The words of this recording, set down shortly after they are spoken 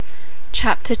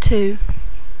Chapter 2.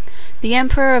 The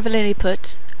Emperor of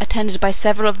Lilliput, attended by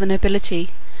several of the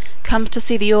nobility, comes to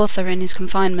see the author in his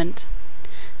confinement.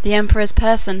 The Emperor's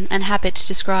person and habit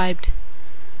described.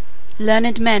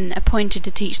 Learned men appointed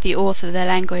to teach the author their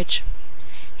language.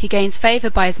 He gains favour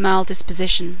by his mild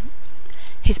disposition.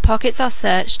 His pockets are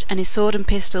searched, and his sword and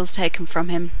pistols taken from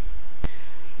him.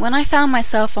 When I found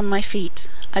myself on my feet,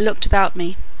 I looked about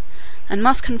me, and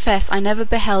must confess I never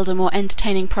beheld a more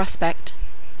entertaining prospect.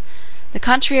 The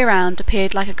country around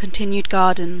appeared like a continued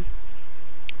garden,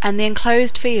 and the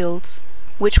enclosed fields,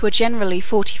 which were generally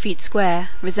 40 feet square,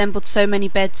 resembled so many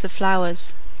beds of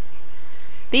flowers.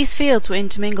 These fields were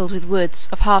intermingled with woods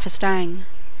of half a stang,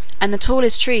 and the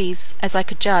tallest trees, as I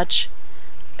could judge,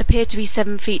 appeared to be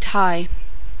 7 feet high.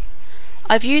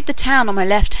 I viewed the town on my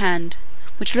left hand,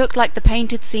 which looked like the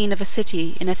painted scene of a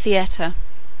city in a theatre.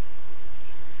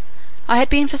 I had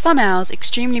been for some hours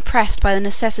extremely pressed by the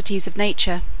necessities of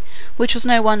nature, which was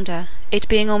no wonder, it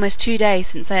being almost 2 days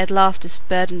since I had last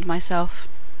disburdened myself.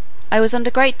 I was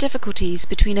under great difficulties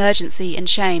between urgency and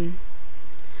shame.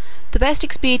 The best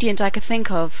expedient I could think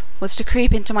of was to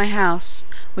creep into my house,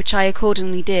 which I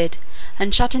accordingly did,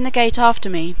 and shutting the gate after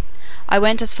me, I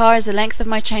went as far as the length of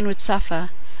my chain would suffer,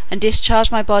 and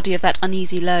discharged my body of that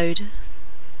uneasy load.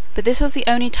 But this was the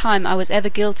only time I was ever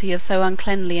guilty of so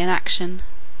uncleanly an action,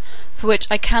 for which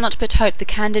I cannot but hope the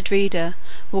candid reader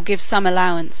will give some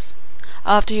allowance,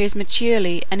 after he has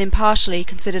maturely and impartially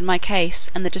considered my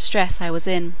case and the distress I was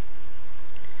in.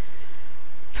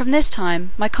 From this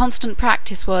time my constant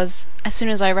practice was, as soon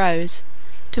as I rose,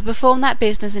 to perform that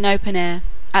business in open air,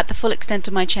 at the full extent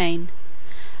of my chain,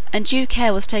 and due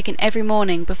care was taken every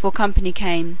morning before company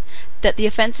came that the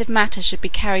offensive matter should be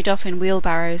carried off in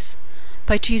wheelbarrows,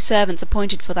 by 2 servants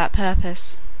appointed for that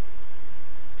purpose.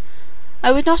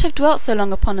 I would not have dwelt so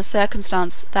long upon a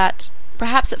circumstance that,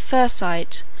 perhaps at first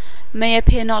sight, may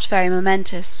appear not very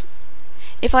momentous,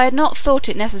 if I had not thought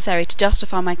it necessary to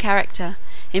justify my character,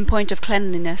 in point of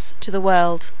cleanliness, to the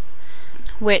world,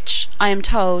 which, I am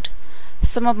told,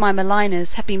 some of my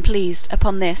maligners have been pleased,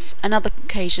 upon this and other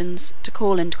occasions, to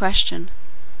call in question.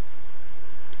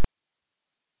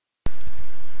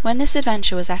 When this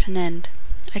adventure was at an end,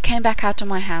 I came back out of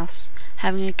my house,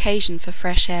 having occasion for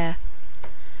fresh air.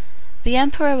 The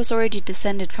emperor was already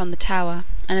descended from the tower,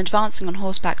 and advancing on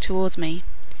horseback towards me,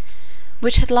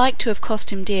 which had like to have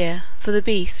cost him dear, for the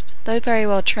beast, though very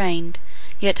well trained,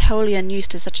 yet wholly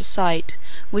unused to such a sight,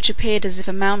 which appeared as if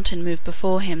a mountain moved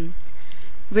before him,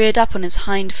 reared up on his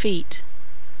hind feet;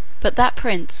 but that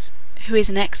prince, who is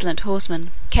an excellent horseman,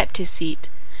 kept his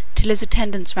seat, till his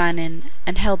attendants ran in,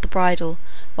 and held the bridle,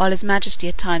 while his majesty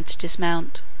had time to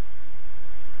dismount.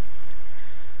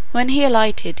 When he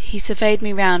alighted, he surveyed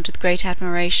me round with great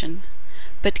admiration,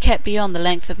 but kept beyond the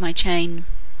length of my chain.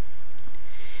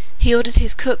 He ordered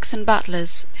his cooks and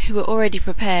butlers, who were already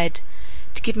prepared,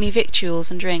 to give me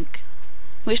victuals and drink,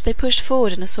 which they pushed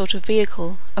forward in a sort of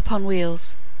vehicle, upon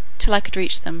wheels, till I could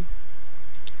reach them.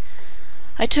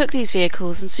 I took these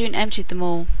vehicles, and soon emptied them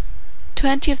all.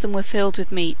 20 of them were filled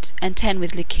with meat, and 10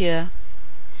 with liqueur.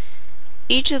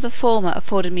 Each of the former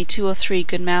afforded me 2 or 3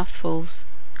 good mouthfuls,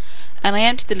 and I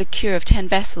emptied the liqueur of 10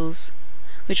 vessels,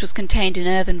 which was contained in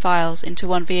earthen vials, into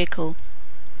one vehicle,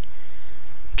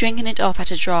 drinking it off at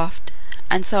a draught,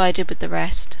 and so I did with the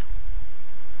rest.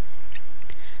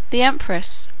 The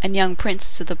empress and young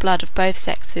princes of the blood of both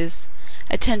sexes,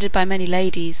 attended by many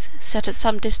ladies, sat at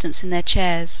some distance in their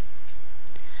chairs.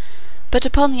 But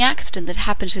upon the accident that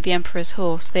happened to the emperor's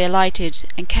horse, they alighted,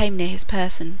 and came near his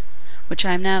person, which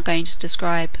I am now going to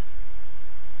describe.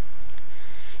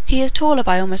 He is taller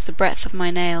by almost the breadth of my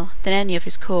nail than any of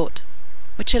his court,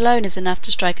 which alone is enough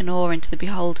to strike an awe into the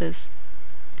beholders.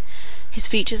 His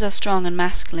features are strong and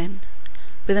masculine,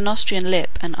 with an Austrian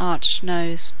lip and arched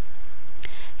nose.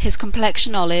 His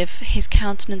complexion olive, his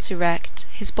countenance erect,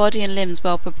 his body and limbs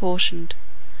well proportioned,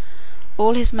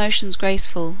 all his motions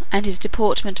graceful, and his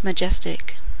deportment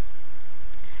majestic.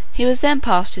 He was then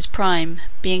past his prime,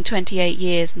 being 28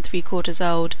 years and 3/4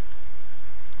 old,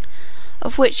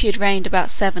 of which he had reigned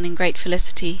about 7 in great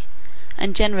felicity,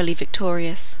 and generally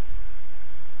victorious.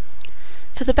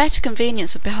 For the better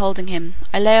convenience of beholding him,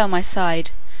 I lay on my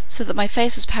side, so that my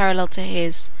face was parallel to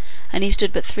his, and he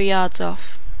stood but 3 yards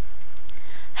off.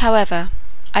 However,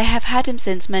 I have had him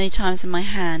since many times in my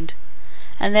hand,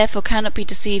 and therefore cannot be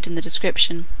deceived in the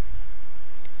description.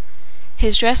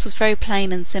 His dress was very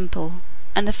plain and simple,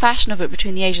 and the fashion of it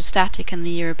between the Asiatic and the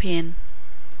European.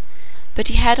 But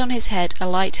he had on his head a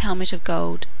light helmet of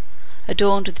gold,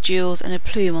 adorned with jewels and a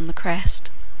plume on the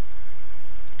crest.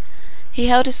 He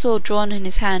held his sword drawn in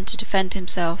his hand to defend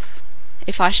himself,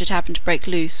 if I should happen to break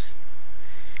loose.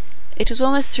 It was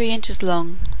almost 3 inches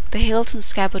long, the hilt and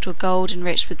scabbard were gold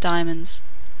enriched with diamonds.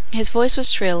 His voice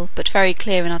was shrill, but very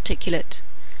clear and articulate,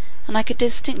 and I could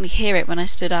distinctly hear it when I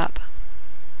stood up.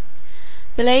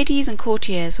 The ladies and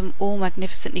courtiers were all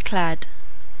magnificently clad,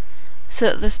 so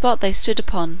that the spot they stood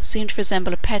upon seemed to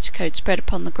resemble a petticoat spread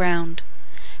upon the ground,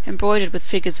 embroidered with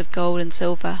figures of gold and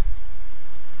silver.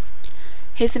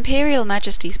 His imperial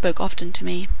majesty spoke often to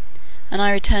me, and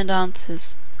I returned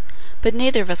answers, but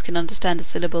neither of us could understand a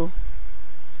syllable.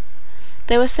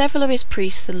 There were several of his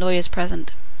priests and lawyers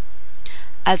present,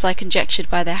 as I conjectured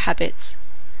by their habits,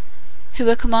 who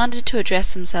were commanded to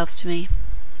address themselves to me,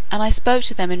 and I spoke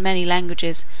to them in many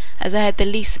languages as I had the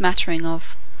least smattering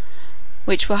of,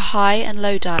 which were High and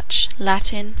Low Dutch,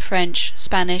 Latin, French,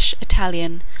 Spanish,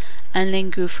 Italian, and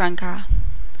lingua franca,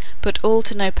 but all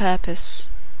to no purpose.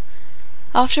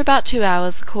 After about 2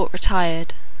 hours the court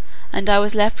retired, and I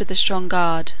was left with a strong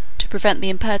guard, to prevent the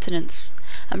impertinence,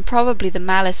 and probably the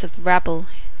malice of the rabble,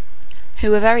 who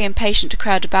were very impatient to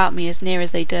crowd about me as near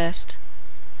as they durst,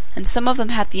 and some of them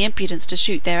had the impudence to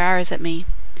shoot their arrows at me,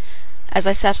 as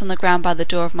I sat on the ground by the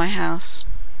door of my house,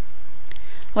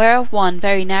 whereof one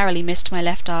very narrowly missed my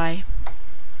left eye.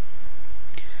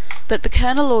 But the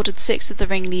colonel ordered 6 of the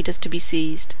ringleaders to be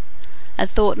seized, and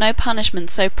thought no punishment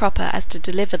so proper as to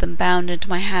deliver them bound into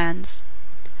my hands,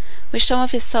 which some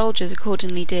of his soldiers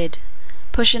accordingly did,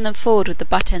 pushing them forward with the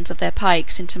butt ends of their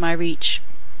pikes into my reach.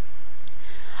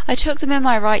 I took them in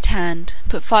my right hand,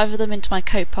 put 5 of them into my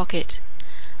coat pocket,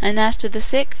 and as to the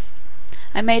 6th,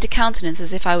 I made a countenance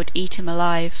as if I would eat him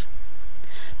alive.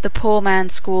 The poor man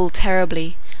squalled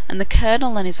terribly, and the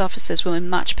colonel and his officers were in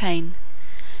much pain,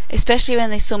 especially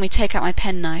when they saw me take out my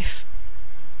penknife.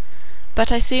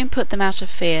 But I soon put them out of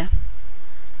fear,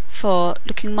 for,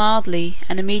 looking mildly,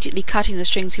 and immediately cutting the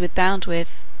strings he was bound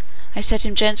with, I set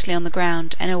him gently on the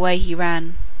ground, and away he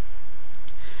ran.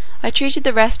 I treated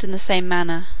the rest in the same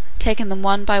manner, taking them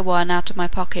one by one out of my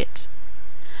pocket,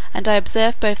 and I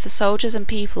observed both the soldiers and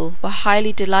people were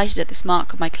highly delighted at this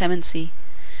mark of my clemency,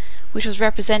 which was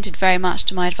represented very much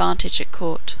to my advantage at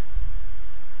court.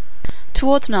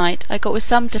 Towards night I got with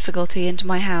some difficulty into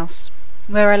my house,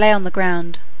 where I lay on the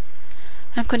ground,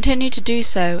 and continued to do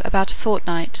so about a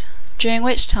fortnight, during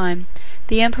which time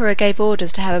the emperor gave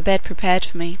orders to have a bed prepared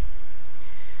for me.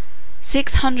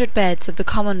 600 beds of the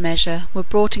common measure were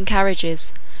brought in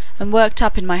carriages, and worked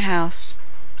up in my house.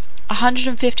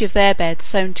 150 of their beds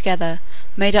sewn together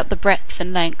made up the breadth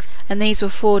and length, and these were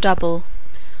 4 double,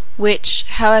 which,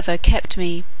 however, kept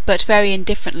me but very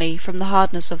indifferently from the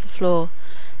hardness of the floor,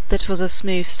 that was of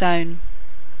smooth stone.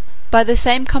 By the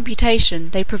same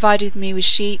computation they provided me with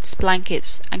sheets,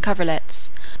 blankets, and coverlets,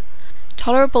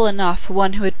 tolerable enough for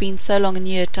one who had been so long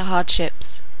inured to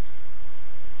hardships.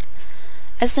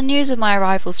 As the news of my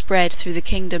arrival spread through the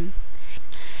kingdom,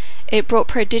 it brought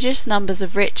prodigious numbers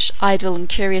of rich, idle, and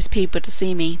curious people to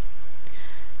see me,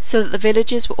 so that the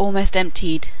villages were almost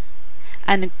emptied,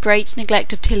 and a great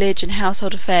neglect of tillage and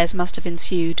household affairs must have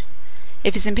ensued,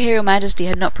 if his imperial majesty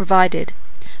had not provided,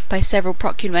 by several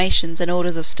proclamations and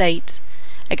orders of state,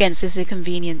 against this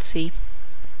inconveniency.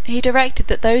 He directed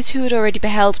that those who had already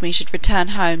beheld me should return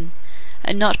home,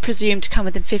 and not presume to come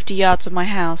within 50 yards of my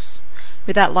house,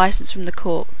 without license from the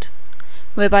court,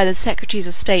 whereby the secretaries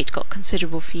of state got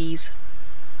considerable fees.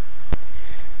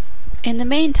 In the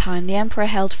meantime the emperor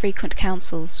held frequent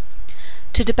councils,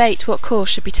 to debate what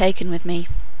course should be taken with me,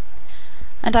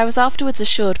 and I was afterwards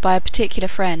assured by a particular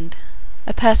friend,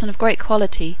 a person of great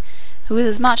quality, who was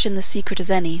as much in the secret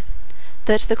as any,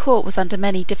 that the court was under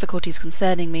many difficulties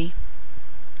concerning me.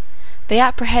 They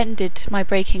apprehended my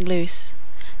breaking loose,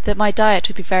 that my diet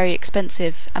would be very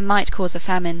expensive, and might cause a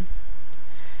famine.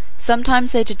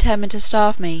 Sometimes they determined to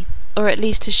starve me, or at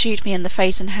least to shoot me in the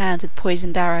face and hands with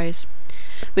poisoned arrows,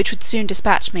 which would soon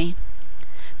dispatch me,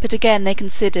 but again they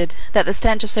considered that the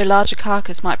stench of so large a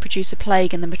carcass might produce a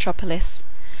plague in the metropolis,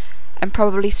 and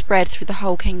probably spread through the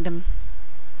whole kingdom.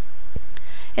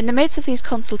 In the midst of these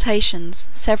consultations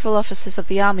several officers of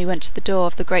the army went to the door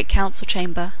of the great council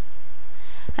chamber,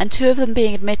 and 2 of them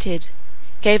being admitted,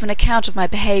 gave an account of my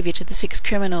behaviour to the 6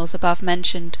 criminals above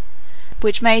mentioned,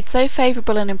 which made so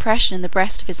favourable an impression in the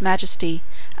breast of his majesty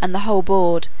and the whole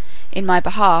board in my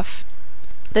behalf,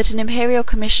 that an imperial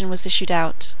commission was issued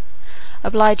out,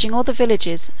 obliging all the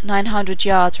villages 900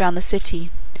 yards round the city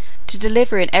to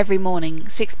deliver in every morning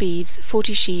 6 beeves,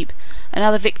 40 sheep, and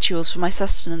other victuals for my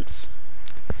sustenance,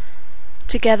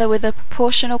 together with a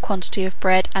proportional quantity of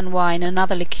bread and wine and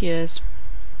other liqueurs,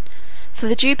 for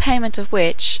the due payment of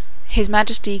which his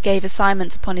majesty gave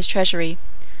assignments upon his treasury,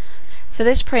 for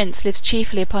this prince lives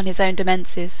chiefly upon his own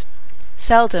demences,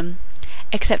 seldom,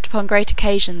 except upon great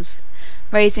occasions,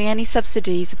 raising any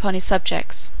subsidies upon his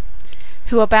subjects,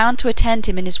 who are bound to attend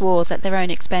him in his wars at their own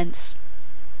expense.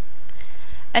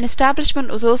 An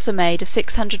establishment was also made of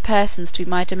 600 persons to be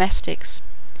my domestics,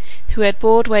 who had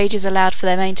board wages allowed for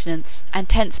their maintenance, and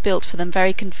tents built for them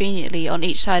very conveniently on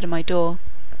each side of my door.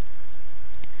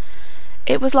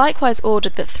 It was likewise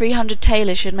ordered that 300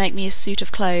 tailors should make me a suit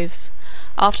of clothes,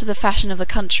 after the fashion of the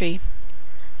country,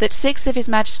 that 6 of his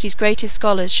Majesty's greatest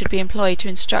scholars should be employed to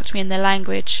instruct me in their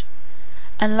language,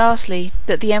 and lastly,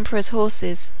 that the Emperor's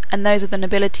horses, and those of the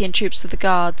nobility and troops of the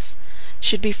guards,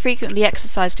 should be frequently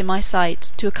exercised in my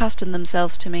sight, to accustom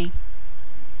themselves to me.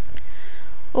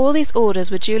 All these orders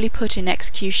were duly put in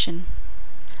execution,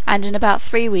 and in about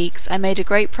 3 weeks I made a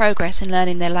great progress in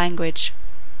learning their language,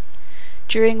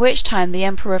 during which time the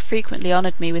Emperor frequently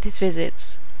honoured me with his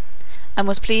visits, and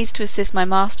was pleased to assist my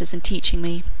masters in teaching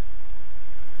me.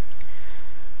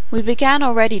 We began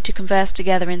already to converse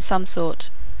together in some sort,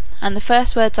 and the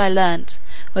first words I learnt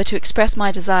were to express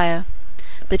my desire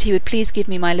that he would please give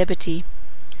me my liberty,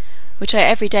 which I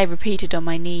every day repeated on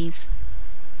my knees.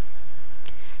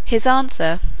 His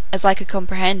answer, as I could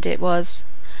comprehend it, was,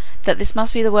 that this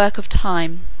must be the work of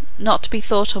time, not to be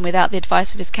thought on without the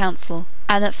advice of his council,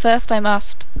 and that first I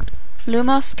must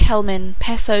lumos celmin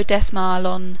pesso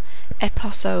desmalon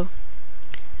eposo,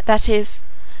 that is,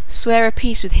 swear a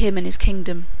peace with him and his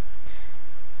kingdom.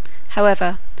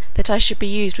 However, that I should be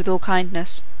used with all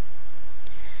kindness,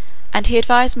 and he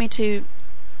advised me to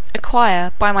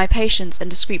acquire, by my patience and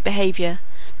discreet behaviour,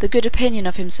 the good opinion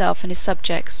of himself and his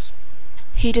subjects.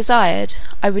 He desired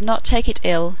I would not take it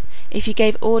ill if he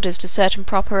gave orders to certain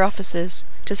proper officers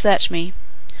to search me,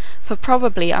 for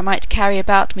probably I might carry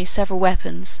about me several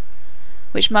weapons,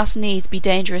 which must needs be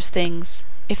dangerous things,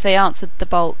 if they answered the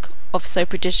bulk of so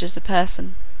prodigious a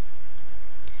person.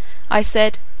 I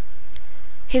said,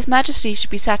 his Majesty should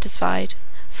be satisfied,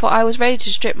 for I was ready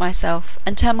to strip myself,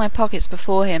 and turn my pockets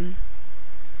before him.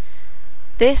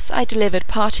 This I delivered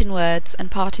part in words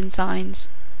and part in signs.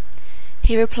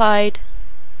 He replied,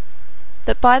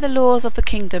 that by the laws of the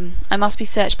kingdom I must be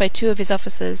searched by 2 of his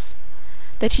officers,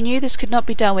 that he knew this could not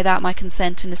be done without my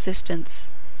consent and assistance,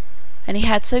 and he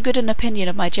had so good an opinion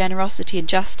of my generosity and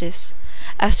justice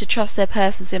as to trust their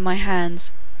persons in my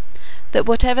hands, that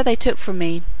whatever they took from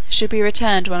me should be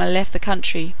returned when I left the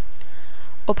country,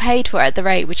 or paid for at the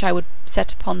rate which I would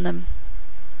set upon them.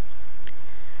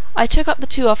 I took up the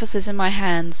 2 officers in my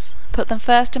hands, put them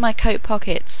first in my coat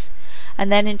pockets,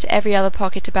 and then into every other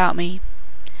pocket about me,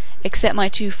 except my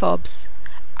 2 fobs,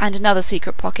 and another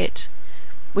secret pocket,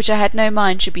 which I had no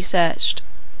mind should be searched,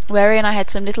 wherein I had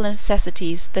some little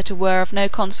necessities that were of no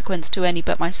consequence to any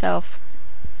but myself.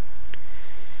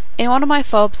 In one of my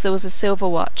fobs there was a silver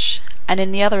watch, and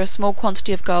in the other a small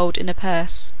quantity of gold in a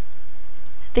purse.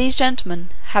 These gentlemen,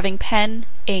 having pen,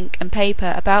 ink, and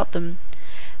paper about them,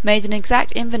 made an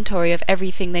exact inventory of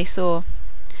everything they saw,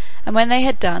 and when they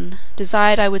had done,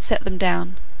 desired I would set them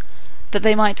down, that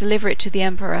they might deliver it to the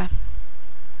Emperor.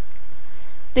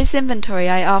 This inventory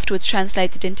I afterwards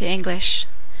translated into English,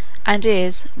 and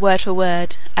is, word for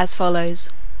word, as follows.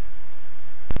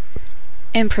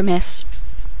 Imprimis.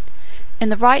 In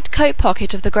the right coat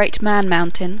pocket of the great Man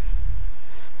Mountain,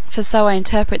 for so I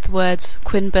interpret the words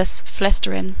quinbus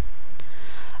flesterin,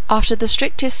 after the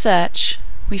strictest search,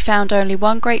 we found only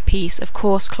one great piece of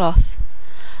coarse cloth,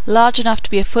 large enough to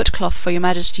be a footcloth for your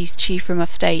Majesty's chief room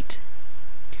of state.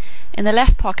 In the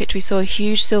left pocket we saw a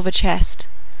huge silver chest,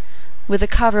 with a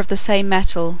cover of the same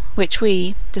metal, which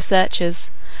we, the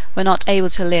searchers, were not able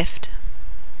to lift.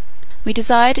 We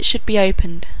desired it should be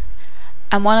opened,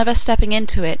 and one of us stepping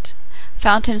into it,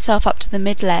 found himself up to the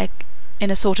mid-leg in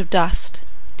a sort of dust,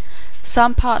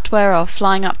 some part whereof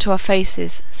flying up to our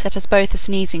faces set us both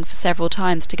a-sneezing for several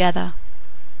times together.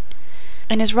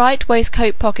 In his right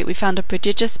waistcoat pocket we found a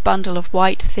prodigious bundle of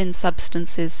white thin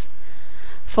substances,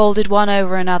 folded one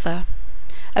over another,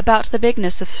 about the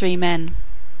bigness of 3 men,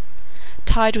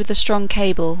 tied with a strong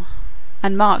cable,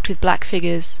 and marked with black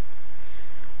figures,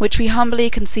 which we humbly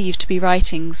conceived to be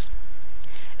writings,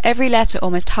 every letter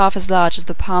almost half as large as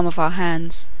the palm of our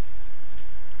hands.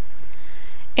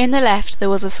 In the left there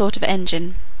was a sort of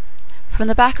engine, from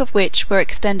the back of which were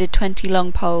extended 20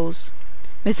 long poles,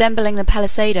 resembling the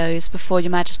palisadoes before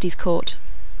your Majesty's court,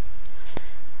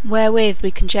 wherewith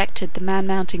we conjectured the Man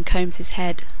Mountain combs his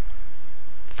head,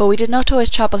 for we did not always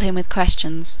trouble him with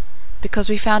questions, because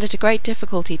we found it a great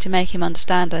difficulty to make him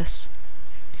understand us.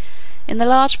 In the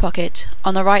large pocket,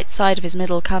 on the right side of his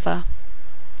middle cover,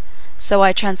 so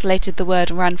I translated the word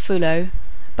ranfulo,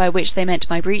 by which they meant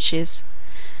my breeches,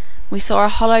 we saw a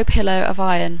hollow pillow of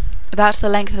iron, about the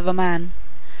length of a man,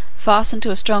 fastened to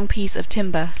a strong piece of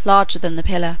timber larger than the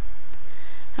pillar,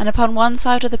 and upon one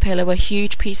side of the pillar were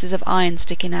huge pieces of iron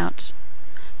sticking out,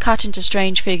 cut into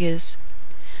strange figures,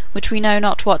 which we know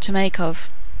not what to make of.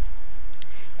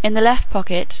 In the left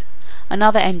pocket,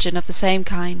 another engine of the same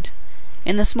kind.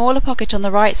 In the smaller pocket on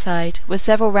the right side were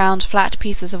several round flat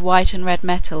pieces of white and red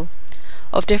metal,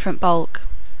 of different bulk.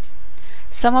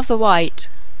 Some of the white,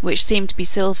 which seemed to be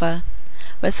silver,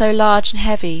 were so large and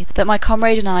heavy that my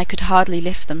comrade and I could hardly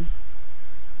lift them.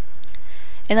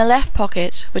 In the left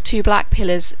pocket were two black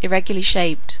pillars irregularly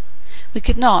shaped. We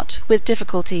could not, with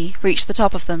difficulty, reach the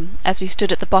top of them, as we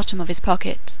stood at the bottom of his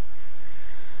pocket.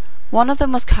 One of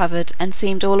them was covered, and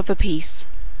seemed all of a piece,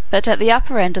 but at the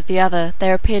upper end of the other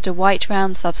there appeared a white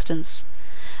round substance,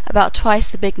 about twice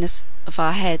the bigness of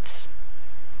our heads.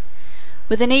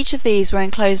 Within each of these were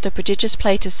enclosed a prodigious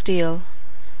plate of steel,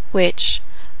 which,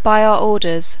 by our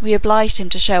orders, we obliged him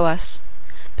to show us,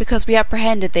 because we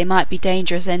apprehended they might be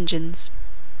dangerous engines.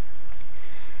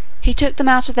 He took them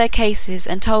out of their cases,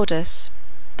 and told us,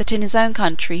 that in his own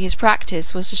country his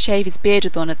practice was to shave his beard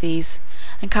with one of these,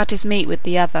 and cut his meat with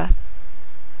the other.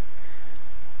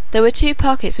 There were two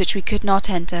pockets which we could not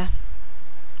enter.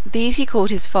 These he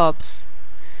called his fobs.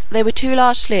 They were two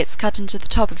large slits cut into the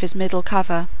top of his middle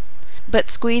cover, but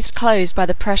squeezed closed by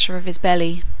the pressure of his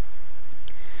belly.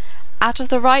 Out of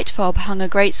the right fob hung a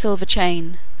great silver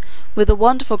chain, with a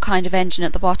wonderful kind of engine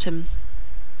at the bottom.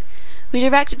 We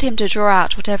directed him to draw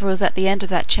out whatever was at the end of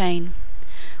that chain,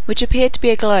 which appeared to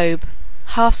be a globe,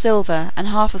 half silver and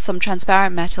half of some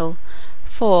transparent metal,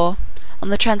 for, on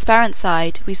the transparent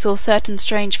side we saw certain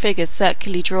strange figures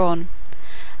circularly drawn,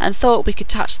 and thought we could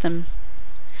touch them,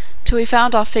 till we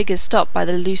found our figures stopped by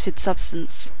the lucid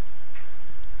substance.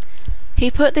 He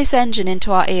put this engine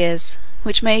into our ears,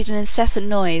 which made an incessant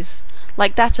noise,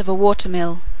 like that of a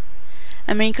water-mill,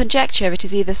 and we conjecture it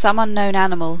is either some unknown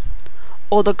animal,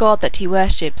 or the god that he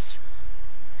worships,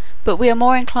 but we are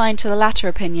more inclined to the latter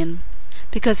opinion,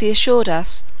 because he assured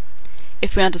us,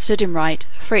 if we understood him right,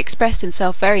 for he expressed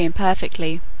himself very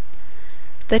imperfectly,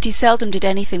 that he seldom did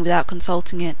anything without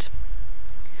consulting it.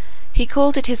 He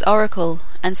called it his oracle,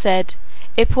 and said,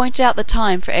 it pointed out the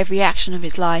time for every action of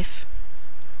his life.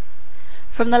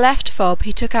 From the left fob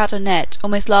he took out a net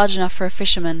almost large enough for a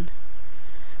fisherman,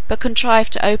 but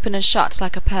contrived to open and shut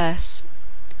like a purse,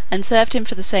 and served him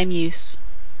for the same use.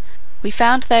 We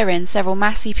found therein several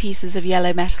massy pieces of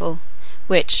yellow metal,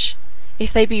 which,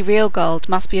 if they be real gold,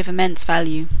 must be of immense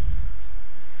value.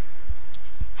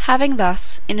 Having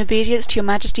thus, in obedience to your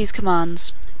Majesty's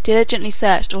commands, diligently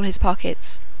searched all his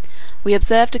pockets, we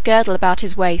observed a girdle about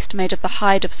his waist made of the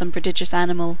hide of some prodigious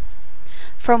animal,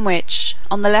 from which,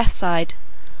 on the left side,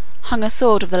 hung a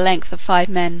sword of the length of 5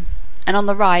 men, and on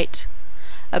the right,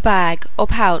 a bag or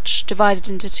pouch divided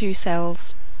into 2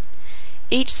 cells,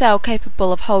 each cell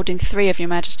capable of holding 3 of your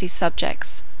Majesty's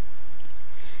subjects.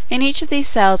 In each of these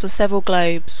cells were several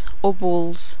globes, or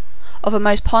balls, of a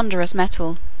most ponderous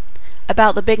metal,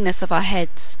 about the bigness of our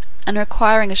heads, and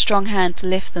requiring a strong hand to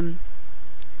lift them.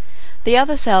 The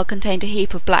other cell contained a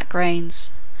heap of black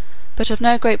grains, but of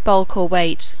no great bulk or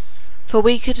weight, for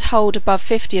we could hold above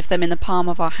 50 of them in the palm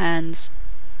of our hands.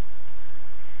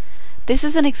 This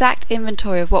is an exact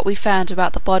inventory of what we found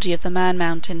about the body of the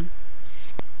Man-Mountain,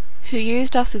 who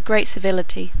used us with great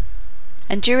civility,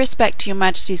 and due respect to your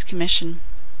Majesty's commission.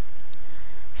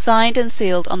 Signed and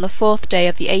sealed on the 4th day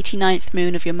of the 89th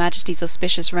moon of your Majesty's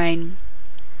auspicious reign.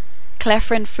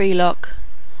 Clefrin Freelock,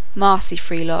 Marcy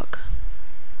Freelock.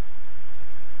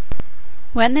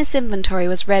 When this inventory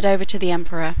was read over to the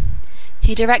Emperor,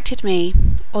 he directed me,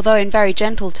 although in very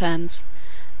gentle terms,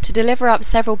 to deliver up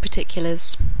several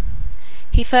particulars.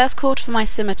 He first called for my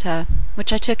scimitar,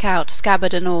 which I took out,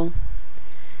 scabbard and all.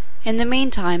 In the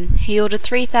meantime he ordered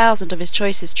 3,000 of his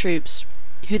choicest troops,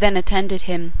 who then attended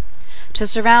him, to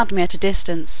surround me at a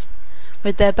distance,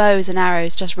 with their bows and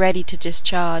arrows just ready to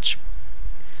discharge.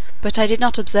 But I did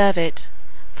not observe it,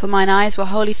 for mine eyes were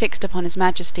wholly fixed upon his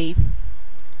Majesty.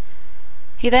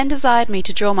 He then desired me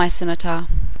to draw my scimitar,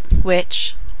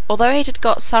 which, although it had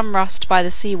got some rust by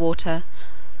the sea water,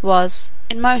 was,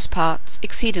 in most parts,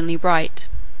 exceedingly bright.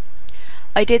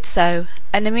 I did so,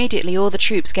 and immediately all the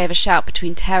troops gave a shout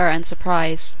between terror and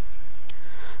surprise,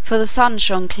 for the sun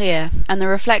shone clear, and the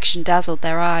reflection dazzled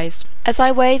their eyes. As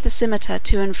I waved the scimitar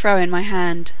to and fro in my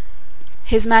hand,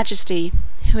 his Majesty,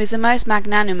 who is a most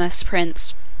magnanimous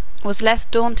prince, was less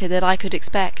daunted than I could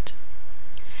expect.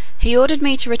 He ordered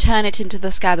me to return it into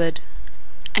the scabbard,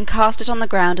 and cast it on the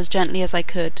ground as gently as I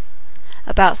could,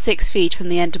 about 6 feet from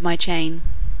the end of my chain.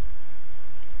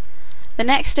 The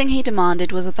next thing he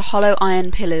demanded was of the hollow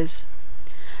iron pillars,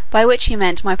 by which he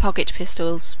meant my pocket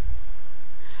pistols.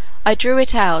 I drew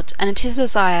it out, and at his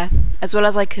desire, as well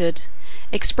as I could,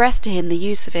 expressed to him the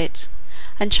use of it,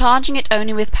 and charging it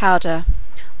only with powder,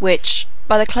 which,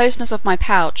 by the closeness of my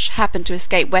pouch, happened to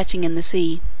escape wetting in the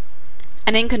sea,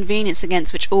 an inconvenience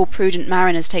against which all prudent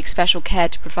mariners take special care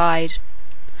to provide,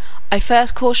 I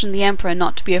first cautioned the emperor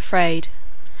not to be afraid,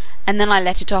 and then I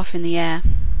let it off in the air.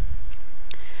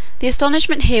 The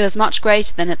astonishment here was much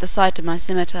greater than at the sight of my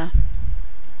scimitar.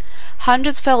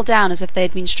 Hundreds fell down as if they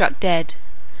had been struck dead,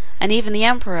 and even the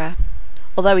emperor,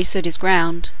 although he stood his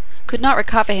ground, could not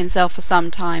recover himself for some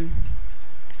time.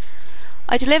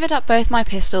 I delivered up both my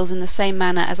pistols in the same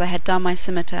manner as I had done my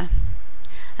scimitar,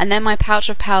 and then my pouch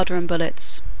of powder and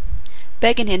bullets,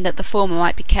 begging him that the former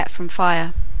might be kept from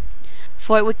fire,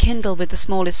 for it would kindle with the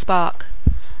smallest spark,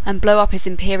 and blow up his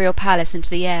imperial palace into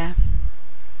the air.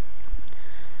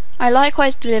 I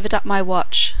likewise delivered up my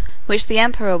watch, which the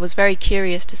emperor was very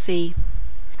curious to see,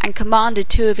 and commanded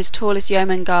 2 of his tallest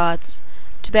yeoman guards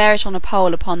to bear it on a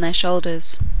pole upon their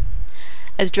shoulders,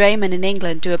 as draymen in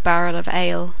England do a barrel of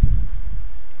ale.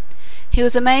 He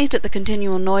was amazed at the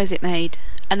continual noise it made,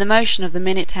 and the motion of the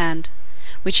minute hand,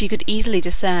 which he could easily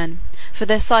discern, for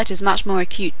their sight is much more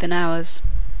acute than ours.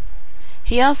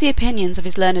 He asked the opinions of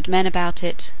his learned men about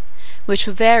it, which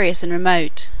were various and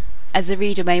remote, as the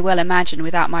reader may well imagine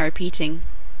without my repeating,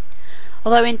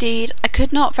 although indeed I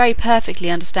could not very perfectly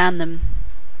understand them.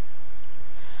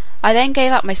 I then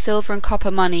gave up my silver and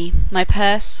copper money, my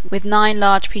purse, with 9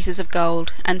 large pieces of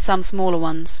gold, and some smaller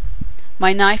ones,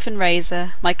 my knife and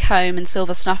razor, my comb and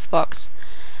silver snuff-box,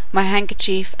 my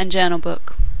handkerchief and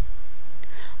journal-book.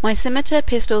 My scimitar,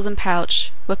 pistols, and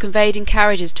pouch were conveyed in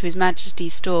carriages to his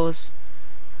Majesty's stores,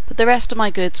 but the rest of my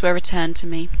goods were returned to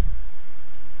me.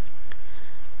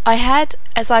 I had,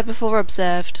 as I before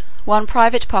observed, one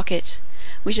private pocket,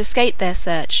 which escaped their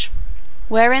search,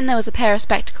 wherein there was a pair of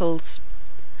spectacles,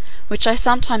 which I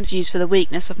sometimes use for the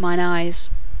weakness of mine eyes,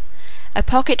 a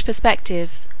pocket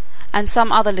perspective, and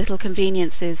some other little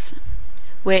conveniences,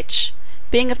 which,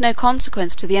 being of no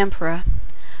consequence to the emperor,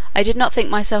 I did not think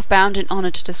myself bound in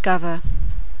honour to discover,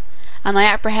 and I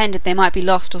apprehended they might be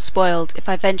lost or spoiled if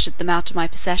I ventured them out of my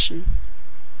possession.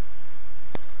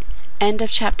 End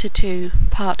of chapter 2,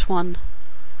 part 1.